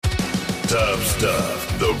Tough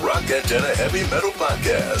Stuff, the Rock Antenna Heavy Metal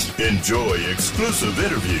Podcast. Enjoy exclusive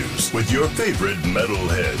interviews with your favorite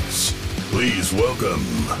metalheads. Please welcome.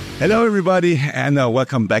 Hello, everybody, and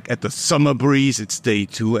welcome back at the Summer Breeze. It's day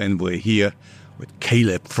 2, and we're here with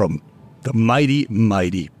Caleb from the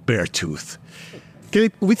mighty BEARTOOTH.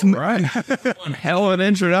 Caleb, with me. Right. One hell of an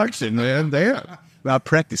introduction, man. Damn. Well, I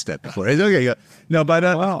practiced that before. It's okay. No, but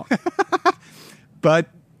Wow. but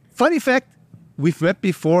funny fact, we've met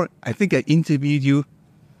before. I think I interviewed you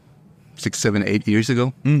 6, 7, 8 years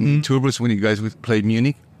ago in Turbos when you guys played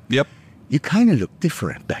Munich. Yep. You kind of looked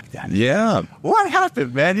different back then. Yeah. What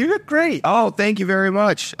happened, man? You look great. Oh, thank you very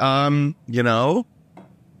much.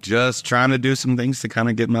 Just trying to do some things to kind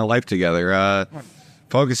of get my life together.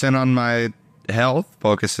 Focusing on my health,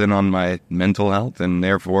 focusing on my mental health, and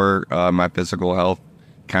therefore my physical health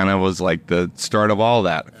kind of was like the start of all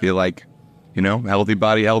that. I feel like, healthy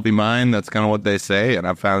body, healthy mind. That's kind of what they say, and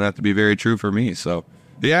I found that to be very true for me. So,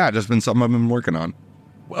 yeah, just been something I've been working on.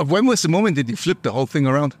 When was the moment that you flipped the whole thing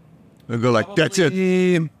around? And go like, that's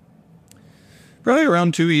it. Probably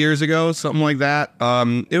around 2 years ago, something like that.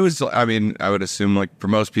 It was, I would assume, like, for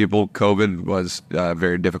most people, COVID was a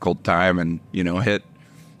very difficult time and,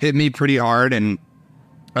 hit me pretty hard. And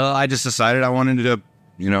I just decided I wanted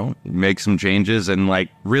to, make some changes. And, like,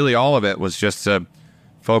 really all of it was just to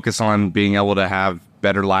focus on being able to have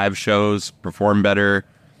better live shows, perform better,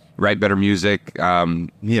 write better music. I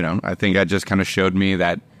think that just kind of showed me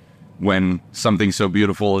that when something so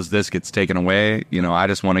beautiful as this gets taken away, I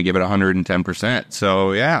just want to give it 110%.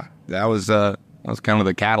 So yeah, that was kind of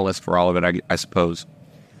the catalyst for all of it, I suppose.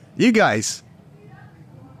 You guys,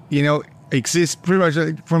 exist pretty much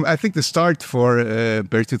from, I think the start for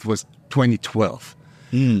BEARTOOTH was 2012.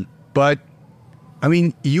 But,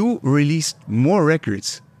 you released more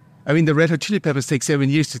records. The Red Hot Chili Peppers take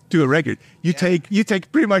 7 years to do a record. You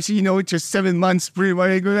take pretty much, just 7 months, pretty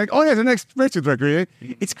much, go like, oh yeah, the next BEARTOOTH record.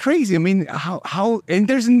 It's crazy. How, and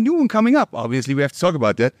there's a new one coming up. Obviously, we have to talk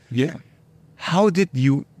about that. Yeah. How did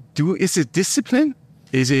you do? Is it discipline?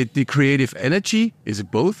 Is it the creative energy? Is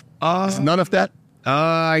it both? Is it none of that?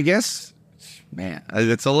 I guess, man,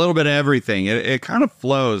 it's a little bit of everything. It kind of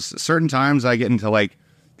flows. Certain times I get into like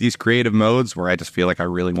these creative modes where I just feel like I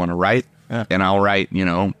really want to write, and I'll write,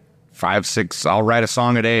 5, 6, I'll write a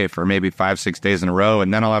song a day for maybe 5, 6 days in a row.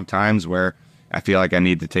 And then I'll have times where I feel like I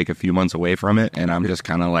need to take a few months away from it. And I'm just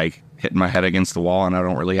kind of like hitting my head against the wall and I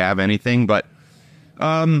don't really have anything. But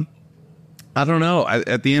I don't know.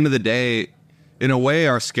 At the end of the day, in a way,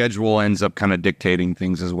 our schedule ends up kind of dictating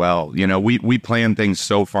things as well. We plan things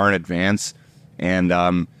so far in advance. And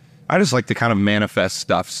I just like to kind of manifest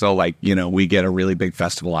stuff. So like, we get a really big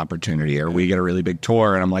festival opportunity or we get a really big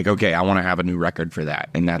tour and I'm like, okay, I want to have a new record for that.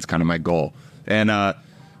 And that's kind of my goal. And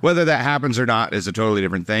whether that happens or not is a totally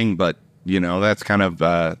different thing. But, that's kind of,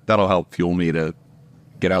 that'll help fuel me to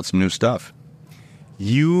get out some new stuff.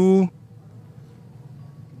 I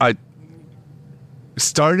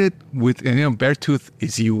started with, BEARTOOTH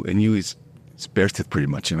is you and you is BEARTOOTH pretty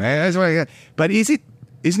much. That's what I got. But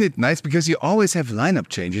isn't it nice because you always have lineup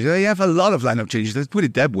changes? You have a lot of lineup changes. Let's put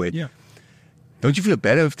it that way. Yeah. Don't you feel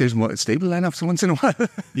better if there's more stable lineups once in a while?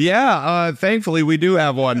 Yeah. Thankfully, we do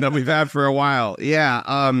have one that we've had for a while. Yeah.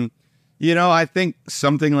 I think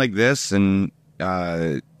something like this and,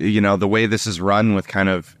 the way this is run with kind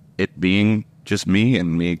of it being just me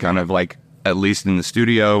and me kind of like, at least in the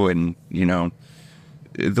studio and,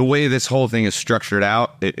 the way this whole thing is structured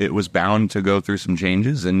out, it was bound to go through some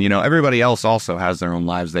changes. And, everybody else also has their own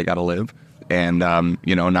lives they got to live. And,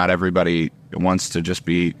 not everybody wants to just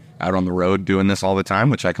be out on the road doing this all the time,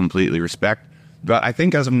 which I completely respect. But I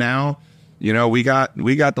think as of now, we got the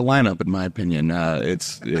lineup, in my opinion.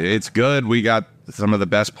 It's good. We got some of the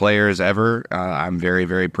best players ever. I'm very,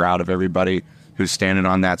 very proud of everybody who's standing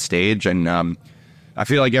on that stage. And, I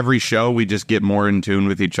feel like every show we just get more in tune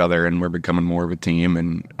with each other and we're becoming more of a team.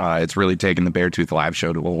 And it's really taken the BEARTOOTH live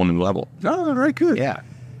show to a whole new level. Oh, very good. Yeah.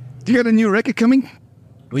 Do you got a new record coming?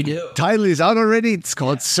 We do. Title is out already. It's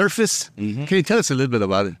called Surface. Mm-hmm. Can you tell us a little bit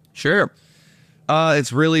about it? Sure.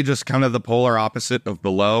 It's really just kind of the polar opposite of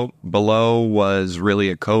Below. Below was really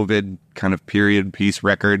a COVID kind of period piece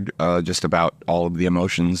record, just about all of the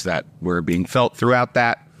emotions that were being felt throughout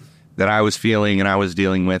that I was feeling and I was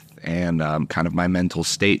dealing with, and kind of my mental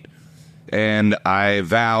state. And I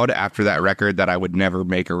vowed after that record that I would never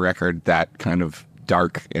make a record that kind of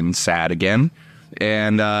dark and sad again.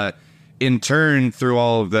 And in turn, through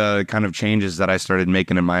all of the kind of changes that I started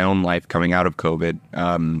making in my own life coming out of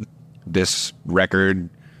COVID, this record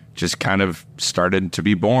just kind of started to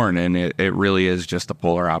be born. And it really is just the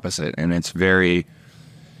polar opposite. And it's very...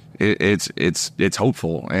 it's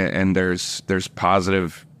hopeful, and there's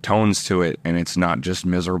positive tones to it, and it's not just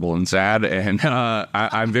miserable and sad, and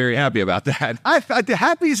I'm very happy about that. The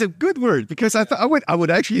happy is a good word, because I would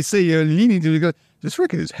actually say leaning to go, this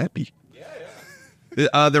record is happy.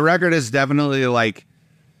 The record is definitely like,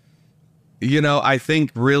 I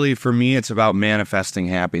think really for me it's about manifesting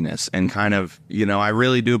happiness, and kind of, I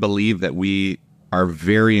really do believe that we are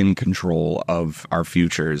very in control of our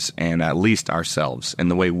futures, and at least ourselves and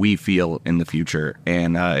the way we feel in the future,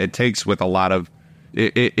 and it takes with a lot of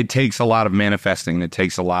It takes a lot of manifesting. It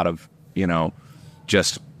takes a lot of,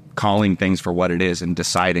 just calling things for what it is and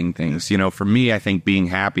deciding things. For me, I think being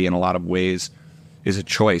happy in a lot of ways is a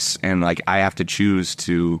choice. And like, I have to choose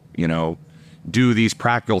to, do these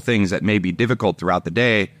practical things that may be difficult throughout the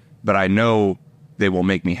day, but I know they will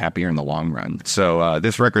make me happier in the long run. So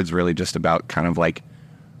this record's really just about kind of like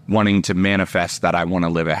wanting to manifest that I want to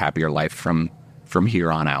live a happier life from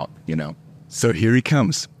here on out, So here he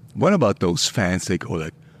comes. What about those fans? They go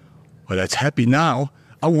like, well, that's happy now.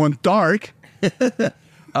 I want dark.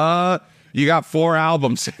 You got 4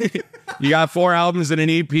 albums. You got 4 albums and an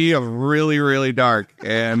EP of really, really dark.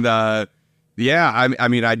 And I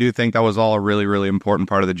mean, I do think that was all a really, really important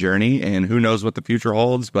part of the journey. And who knows what the future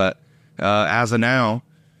holds. But as of now,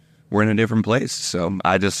 we're in a different place. So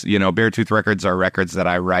I just, BEARTOOTH records are records that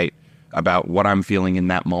I write about what I'm feeling in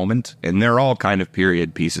that moment. And they're all kind of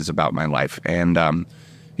period pieces about my life. And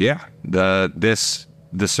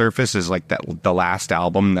the Surface is like the last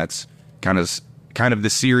album that's kind of the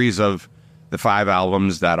series of the 5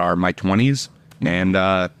 albums that are my 20s, and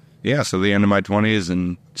so the end of my 20s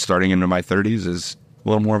and starting into my 30s is a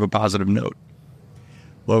little more of a positive note.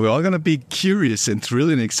 Well, we're all going to be curious and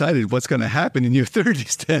thrilled and excited what's going to happen in your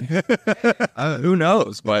 30s then. Who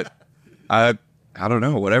knows, but I don't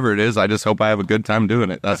know. Whatever it is, I just hope I have a good time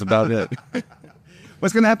doing it. That's about it.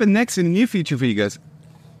 What's going to happen next in the near future for you guys?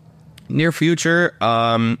 Near future,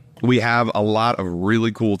 we have a lot of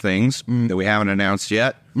really cool things that we haven't announced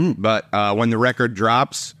yet. But when the record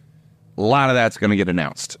drops, a lot of that's going to get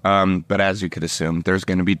announced. But as you could assume, there's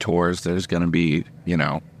going to be tours. There's going to be,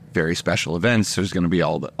 very special events. There's going to be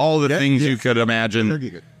all the things you could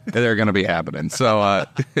imagine. They're going to be happening. So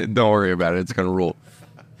don't worry about it. It's going to rule.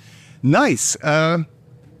 Nice. The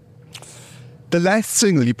last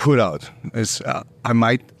single you put out is I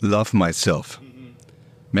Might Love Myself.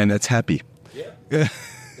 Man, that's happy. Yeah.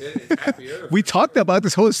 It's happier. We talked about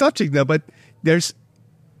this whole subject now, but this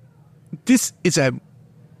is an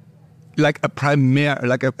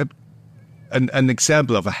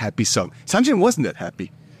example of a happy song. Sunshine wasn't that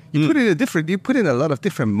happy. You put in a lot of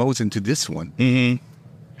different modes into this one. Mm-hmm.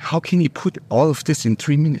 How can you put all of this in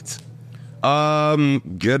 3 minutes?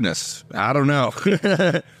 Goodness, I don't know.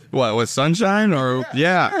 What, with Sunshine or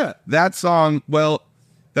that song? Well,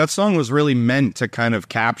 that song was really meant to kind of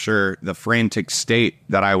capture the frantic state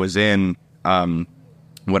that I was in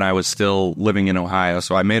when I was still living in Ohio.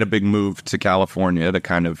 So I made a big move to California to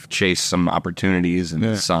kind of chase some opportunities in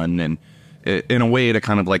the sun, and in a way to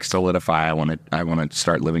kind of like solidify I want to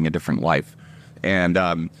start living a different life. And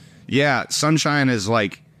Sunshine is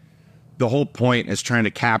like, the whole point is trying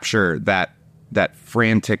to capture that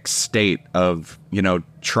frantic state of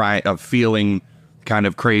feeling kind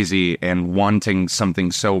of crazy and wanting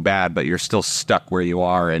something so bad, but you're still stuck where you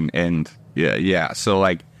are. And so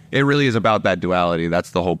like, it really is about that duality. That's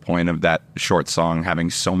the whole point of that short song, having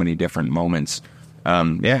so many different moments.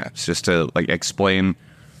 It's just to like explain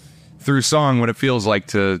through song what it feels like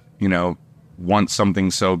to, want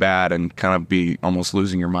something so bad and kind of be almost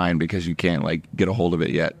losing your mind because you can't like get a hold of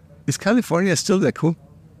it yet. Is California still that cool?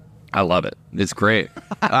 I love it. It's great.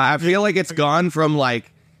 I feel like it's gone from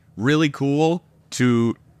like really cool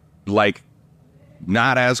to like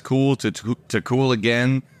not as cool to cool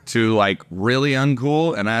again to like really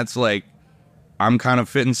uncool. And that's like, I'm kind of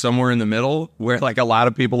fitting somewhere in the middle where like a lot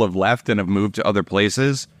of people have left and have moved to other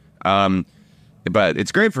places. But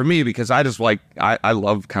it's great for me because I just like, I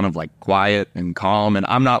love kind of like quiet and calm, and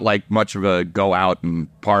I'm not like much of a go out and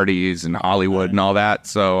parties and Hollywood and all that.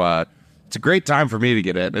 So, it's a great time for me to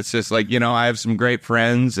get in. It's just like, I have some great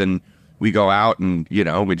friends and we go out and,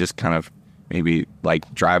 we just kind of maybe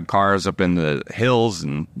like drive cars up in the hills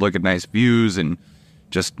and look at nice views and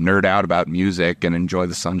just nerd out about music and enjoy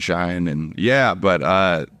the sunshine. And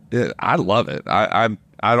I love it.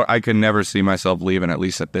 I could never see myself leaving, at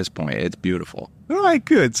least at this point. It's beautiful. All right,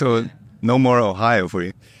 good. So no more Ohio for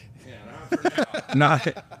you.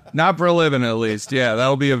 Yeah, not for a living, at least. Yeah,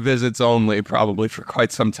 that'll be a visits only, probably for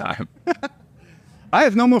quite some time. I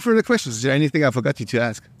have no more further questions. Is there anything I forgot you to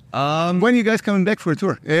ask? When are you guys coming back for a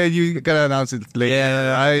tour? You gotta announce it later.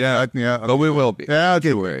 Yeah. But we will be. Yeah,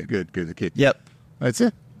 okay. Worry. Good. Okay. Yep. That's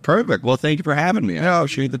it. Perfect. Well, thank you for having me. Yeah. I'll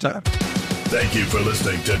show you the time. Thank you for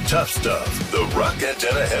listening to Tough Stuff, the Rock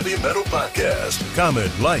Antenna Heavy Metal Podcast.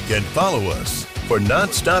 Comment, like, and follow us. For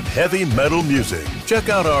non-stop heavy metal music, check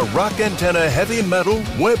out our Rock Antenna Heavy Metal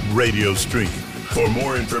web radio stream. For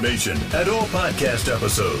more information and all podcast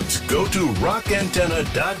episodes, go to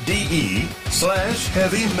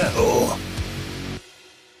rockantenna.de/heavy metal.